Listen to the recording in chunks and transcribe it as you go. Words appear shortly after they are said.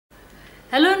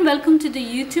Hello and welcome to the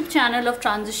YouTube channel of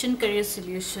Transition Career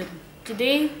Solution.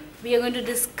 Today we are going to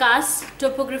discuss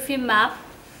topography map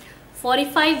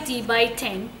 45D by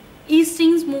 10,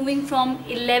 eastings moving from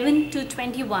 11 to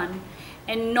 21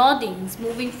 and northings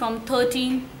moving from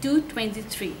 13 to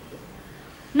 23.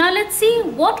 Now let's see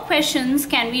what questions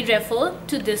can we refer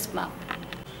to this map.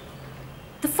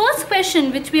 The first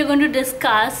question which we are going to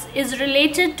discuss is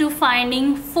related to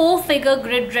finding four-figure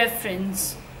grid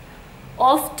reference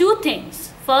of two things.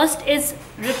 First is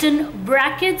written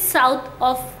brackets south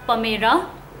of Palmyra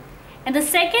and the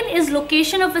second is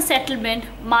location of a settlement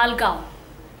Malgaon.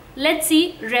 Let's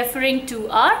see referring to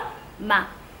our map.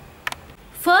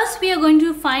 First we are going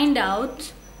to find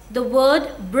out the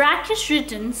word brackets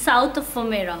written south of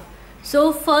Palmyra.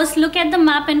 So first look at the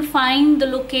map and find the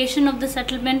location of the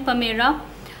settlement Palmyra.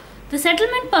 The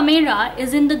settlement Palmyra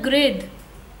is in the grid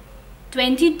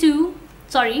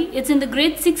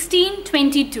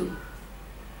 1622.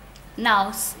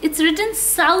 Now it's written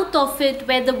south of it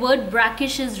where the word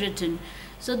brackish is written.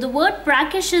 So the word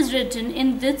brackish is written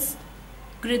in this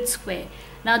grid square.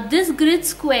 Now this grid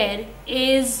square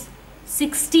is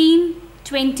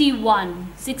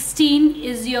 1621. 16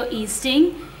 is your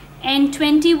easting and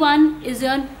 21 is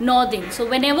your northing. So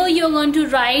whenever you're going to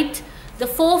write the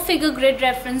four-figure grid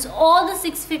reference or the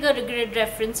six-figure grid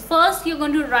reference, first you're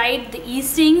going to write the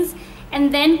eastings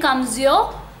and then comes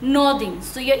your northings.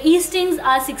 So your eastings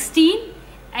are 16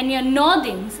 and your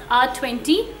northings are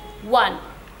 21.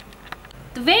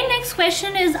 The very next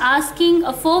question is asking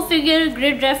a four-figure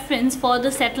grid reference for the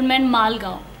settlement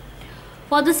Malgaon.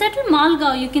 For the settlement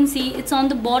Malgaon, you can see it's on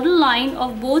the borderline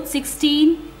of both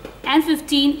 16 and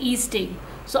 15 easting.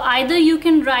 So either you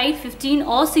can write 15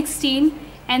 or 16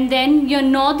 and then your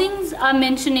northings are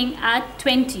mentioning at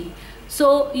 20.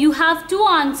 So you have two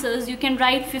answers. You can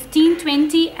write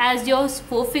 1520 as your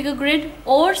four-figure grid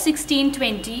or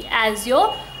 1620 as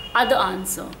your other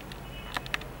answer.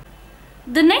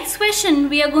 The next question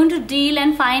we are going to deal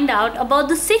and find out about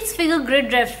the six-figure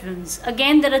grid reference.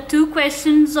 Again, there are two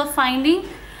questions of finding.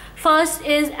 First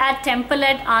is at temple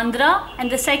at Andhra and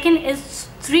the second is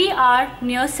 3R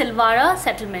near Silvara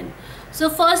settlement. So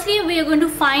firstly, we are going to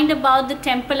find about the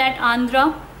temple at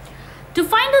Andhra. To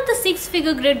find out the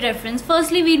six-figure grid reference,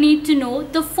 firstly we need to know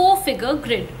the four-figure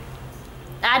grid.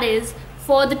 That is,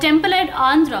 for the temple at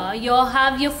Andhra, you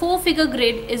have your four-figure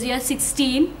grid is your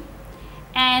 16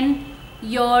 and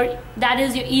that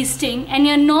is your easting and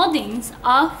your northings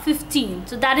are 15.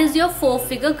 So that is your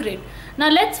four-figure grid. Now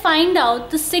let's find out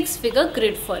the six-figure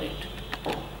grid for it.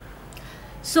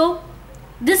 So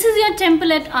this is your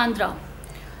temple at Andhra.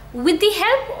 With the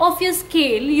help of your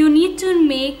scale, you need to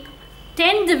make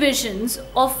 10 divisions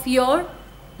of your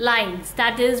lines.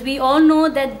 That is, we all know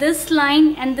that this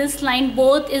line and this line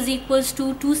both is equals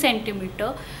to 2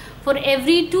 centimeter. For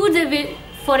every two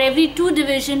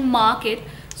division, mark it.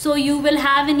 So you will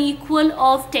have an equal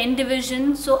of 10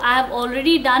 divisions. So I have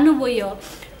already done over here.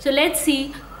 So let's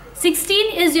see.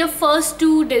 16 is your first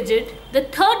two digit. The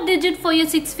third digit for your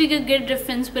six-figure grid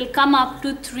reference will come up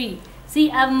to 3. See,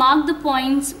 I've marked the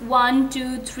points 1,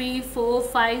 2, 3, 4,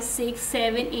 5, 6,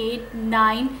 7, 8,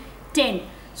 9, 10.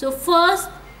 So first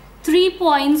 3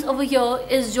 points over here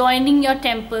is joining your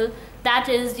temple. That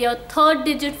is your third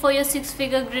digit for your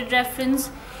six-figure grid reference.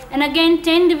 And again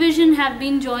 10 division have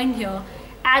been joined here.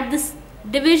 At this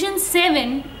division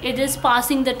 7, it is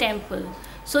passing the temple.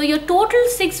 So your total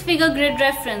six-figure grid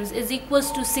reference is equals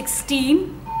to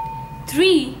 16,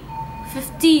 3,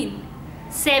 15,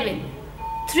 7.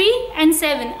 3 and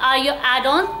 7 are your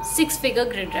add-on six-figure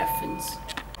grid reference.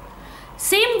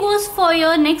 Same goes for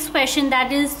your next question,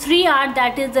 that is 3R,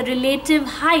 that is the relative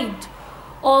height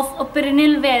of a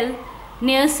perennial well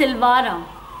near Silvara.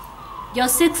 Your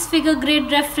six-figure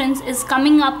grid reference is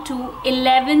coming up to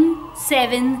 11,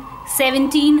 7,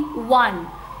 17, 1.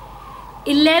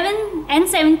 11 and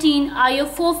 17 are your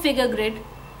four-figure grid.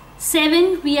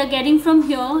 7 we are getting from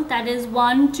here, that is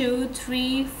 1, 2,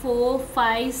 3, 4,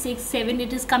 5, 6, 7.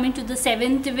 It is coming to the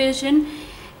 7th division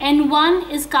and 1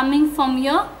 is coming from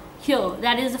here.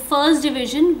 That is the first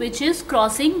division which is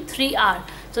crossing 3R.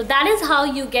 So that is how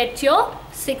you get your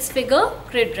six-figure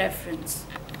grid reference.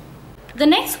 The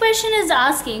next question is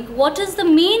asking what is the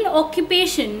main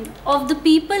occupation of the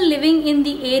people living in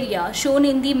the area shown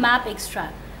in the map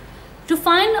extract. To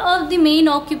find out the main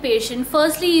occupation,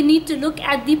 firstly you need to look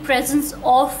at the presence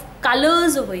of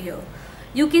colors over here.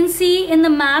 You can see in the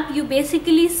map you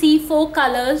basically see 4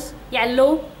 colors: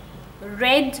 yellow,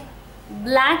 red,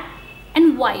 black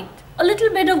and white. A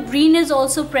little bit of green is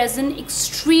also present,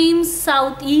 extreme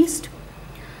southeast.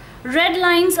 Red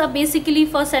lines are basically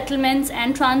for settlements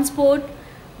and transport.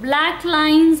 Black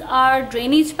lines are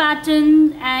drainage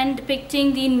pattern and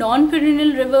depicting the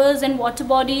non-perennial rivers and water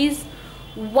bodies.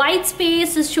 White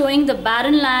space is showing the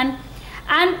barren land,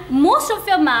 and most of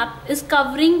your map is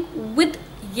covering with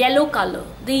yellow color.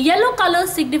 The yellow color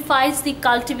signifies the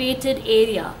cultivated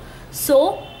area.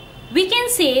 So we can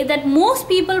say that most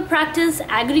people practice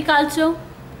agriculture,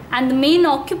 and the main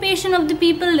occupation of the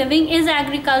people living is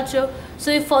agriculture. So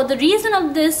if for the reason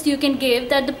of this, you can give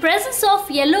that the presence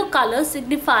of yellow color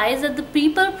signifies that the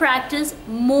people practice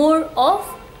more of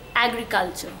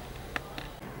agriculture.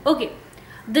 Okay,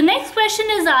 the next question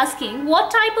is asking what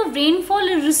type of rainfall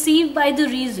is received by the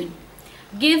region.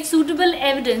 Give suitable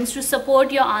evidence to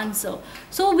support your answer.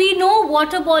 So we know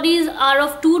water bodies are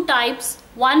of two types.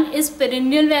 One is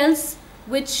perennial wells,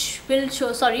 which will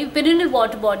show, perennial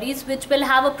water bodies, which will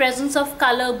have a presence of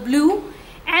color blue,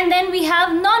 and then we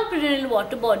have non-perennial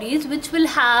water bodies which will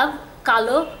have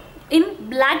color in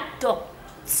black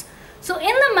dots. So in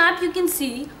the map you can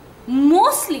see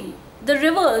mostly the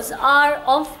rivers are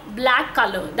of black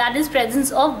color, that is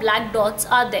presence of black dots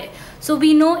are there. So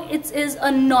we know it is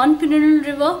a non-perennial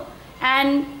river,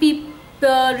 and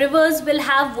rivers will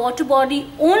have water body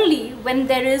only when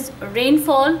there is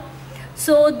rainfall.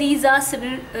 So these are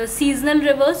seasonal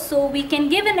rivers. So we can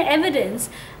give an evidence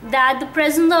that the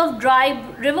presence of dry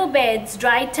riverbeds,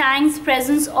 dry tanks,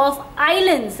 presence of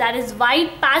islands, that is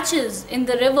white patches in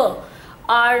the river,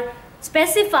 are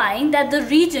specifying that the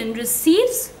region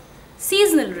receives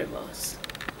seasonal rivers.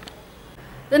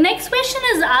 The next question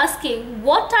is asking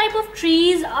what type of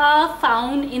trees are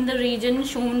found in the region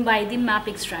shown by the map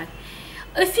extract.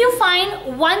 If you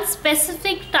find one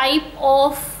specific type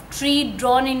of tree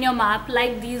drawn in your map,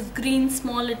 like these green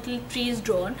small little trees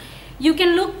drawn, you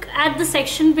can look at the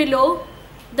section below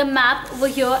the map over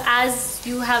here as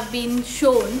you have been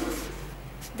shown.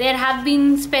 There have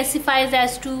been specified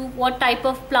as to what type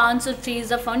of plants or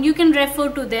trees are found. You can refer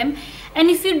to them, and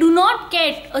if you do not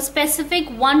get a specific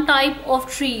one type of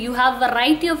tree, you have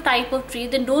variety of type of tree,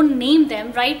 then don't name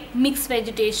them, write mixed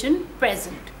vegetation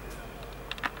present.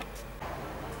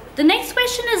 The next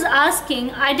question is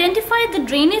asking identify the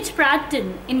drainage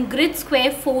pattern in grid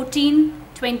square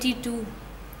 1422.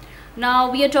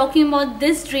 Now we are talking about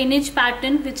this drainage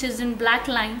pattern which is in black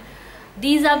line.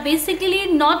 These are basically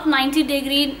not 90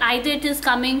 degree, either it is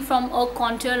coming from a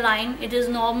contour line. It is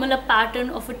normal a pattern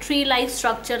of a tree-like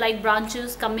structure like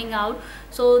branches coming out.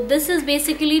 So this is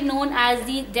basically known as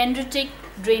the dendritic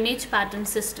drainage pattern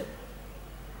system.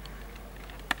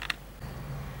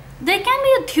 There can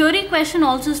be a theory question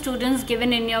also, students,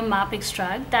 given in your map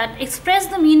extract that express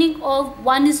the meaning of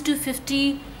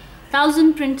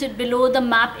 1:50,000 printed below the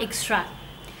map extract,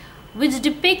 which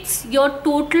depicts your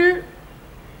total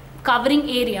covering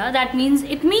area. That means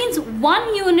it means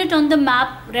 1 unit on the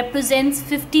map represents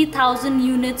 50,000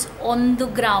 units on the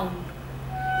ground.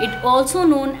 It also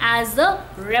known as the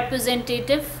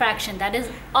representative fraction, that is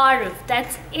RF.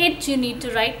 That's it, you need to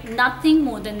write, nothing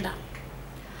more than that.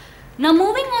 Now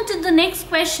moving on to the next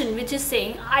question, which is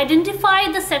saying identify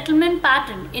the settlement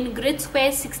pattern in grid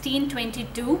square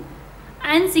 1622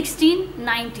 and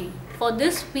 1690. For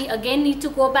this we again need to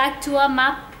go back to our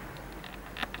map.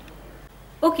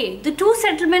 Okay, the two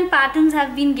settlement patterns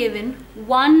have been given.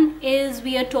 One is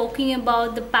we are talking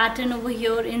about the pattern over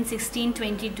here in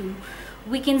 1622.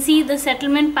 We can see the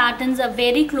settlement patterns are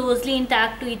very closely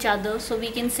intact to each other, so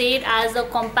we can say it as a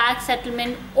compact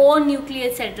settlement or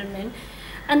nuclear settlement.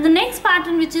 And the next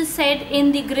pattern which is said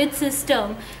in the grid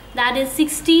system, that is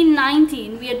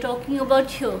 1619, we are talking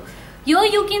about here. Here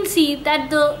you can see that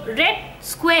the red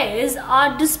squares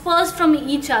are dispersed from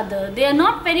each other. They are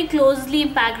not very closely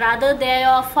impacted, rather they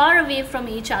are far away from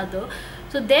each other.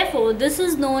 So therefore this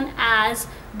is known as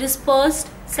dispersed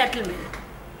settlement.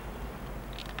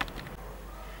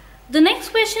 The next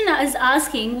question is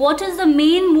asking what is the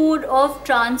main mode of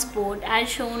transport as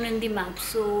shown in the map.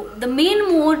 So the main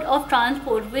mode of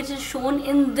transport which is shown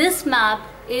in this map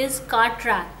is cart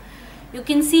track. You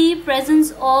can see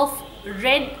presence of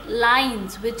red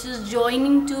lines which is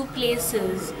joining two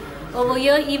places. Over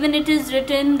here even it is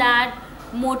written that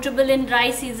motorable in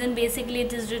dry season, basically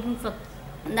it is written for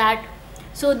that.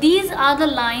 So these are the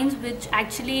lines which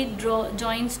actually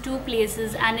joins two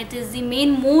places, and it is the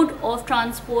main mode of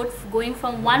transport going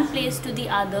from one place to the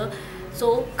other.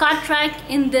 So cart track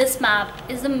in this map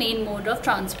is the main mode of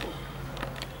transport.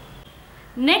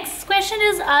 Next question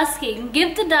is asking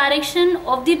give the direction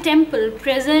of the temple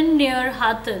present near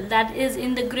Hathal, that is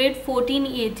in the grid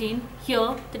 1418.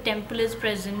 Here the temple is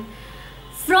present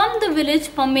from the village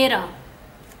Pamera.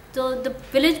 So the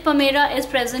village Pamera is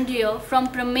present here. From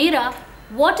Pamera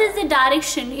what is the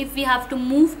direction if we have to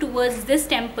move towards this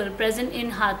temple present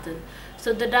in Hathal?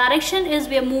 So the direction is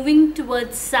we are moving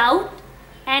towards south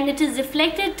and it is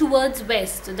reflected towards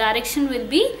west. So direction will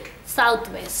be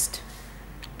southwest.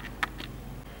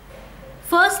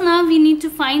 First, now we need to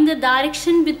find the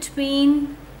direction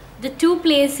between the two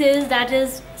places, that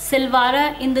is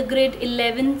Silvara in the grid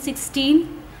 11-16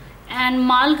 and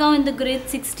Malgaon in the grid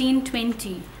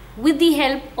 16-20, with the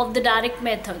help of the direct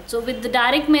method. So with the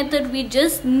direct method we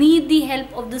just need the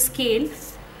help of the scale.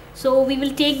 So we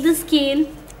will take the scale,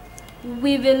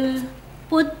 we will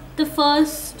put the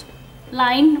first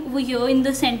line over here in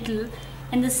the center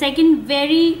and the second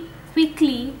very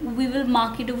quickly we will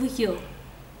mark it over here.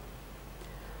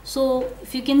 So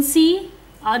if you can see,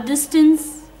 our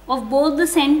distance of both the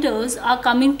centers are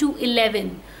coming to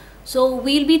 11. So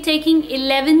we'll be taking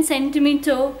 11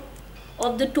 centimeter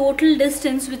of the total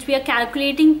distance which we are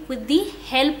calculating with the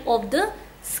help of the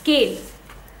scale.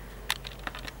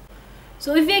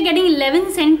 So if we are getting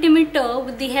 11 centimeter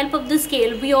with the help of the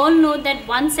scale, we all know that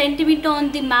 1 centimeter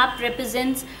on the map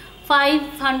represents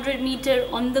 500 meter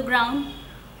on the ground,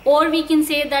 or we can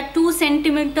say that 2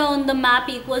 centimeter on the map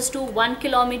equals to 1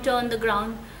 kilometer on the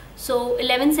ground. So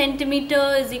 11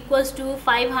 centimeter is equals to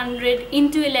 500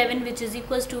 into 11, which is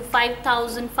equals to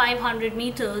 5,500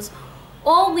 meters,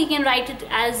 or we can write it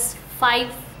as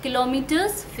 5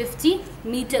 kilometers 50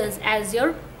 meters as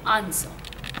your answer.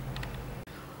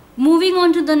 Moving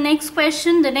on to the next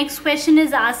question. The next question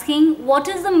is asking, what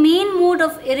is the main mode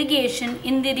of irrigation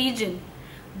in the region?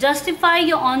 Justify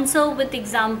your answer with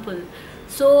example.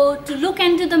 So to look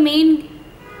into the main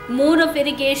mode of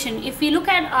irrigation, if we look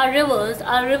at our rivers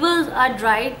are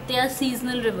dry, they are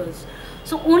seasonal rivers.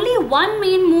 So only one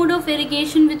main mode of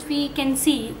irrigation which we can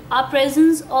see are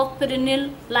presence of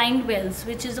perennial lined wells,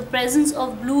 which is the presence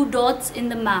of blue dots in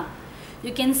the map.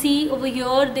 You can see over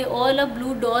here they all are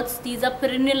blue dots, these are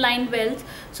perennial lined wells.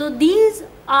 So these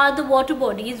are the water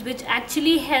bodies which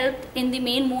actually help in the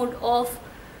main mode of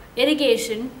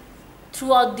irrigation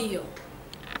throughout the year.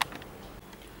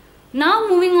 Now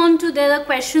moving on to the other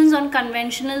questions on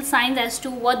conventional signs as to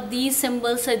what these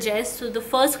symbols suggest. So the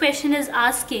first question is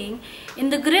asking, in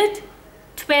the grid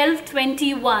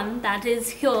 1221, that is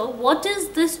here, what is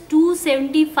this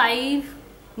 275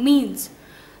 means?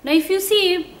 Now if you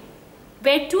see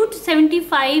where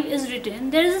 275 is written,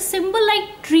 there is a symbol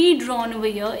like tree drawn over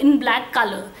here in black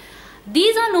color.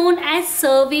 These are known as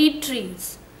surveyed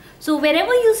trees. So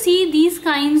wherever you see these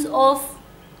kinds of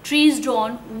trees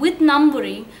drawn with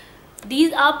numbering,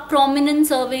 these are prominent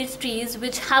surveyed trees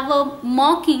which have a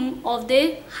marking of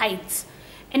their heights.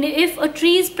 And if a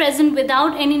tree is present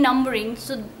without any numbering,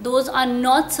 so those are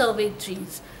not surveyed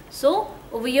trees. So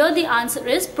over here the answer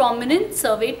is prominent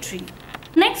surveyed tree.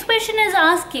 Next question is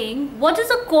asking, what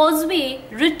is a causeway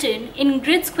written in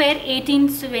grid square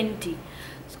 1820?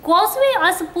 Causeway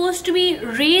are supposed to be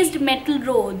raised metal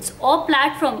roads or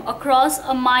platform across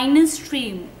a minor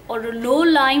stream or a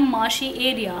low-lying marshy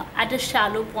area at a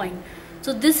shallow point.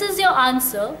 So this is your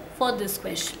answer for this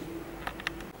question.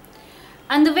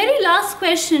 And the very last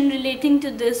question relating to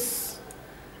this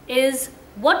is,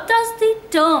 what does the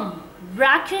term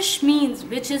brackish means,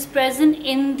 which is present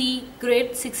in the grid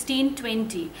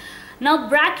 1620? Now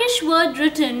brackish word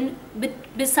written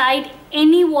beside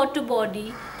any water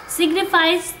body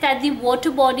signifies that the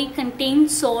water body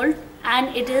contains salt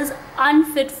and it is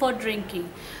unfit for drinking.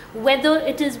 Whether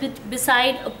it is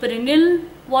beside a perennial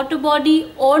water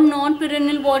body or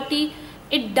non-perennial body,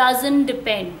 it doesn't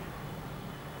depend.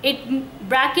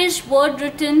 Brackish word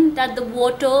written that the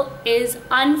water is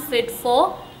unfit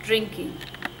for drinking.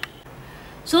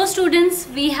 So students,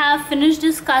 we have finished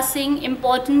discussing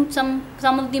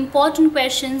some of the important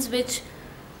questions which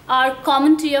are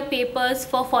common to your papers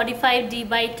for 45D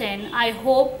by 10. I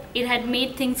hope it had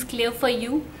made things clear for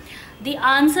you. The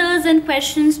answers and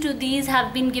questions to these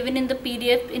have been given in the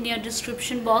PDF in your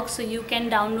description box, so you can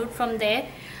download from there.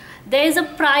 There is a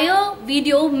prior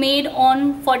video made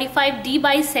on 45D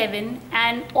by 7,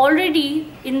 and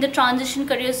already in the Transition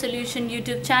Career Solution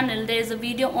YouTube channel there is a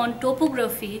video on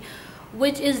topography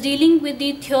which is dealing with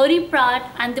the theory part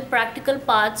and the practical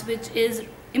parts, which is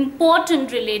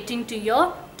important relating to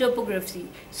your topography.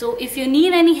 So if you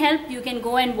need any help, you can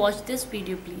go and watch this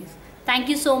video please. Thank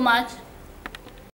you so much.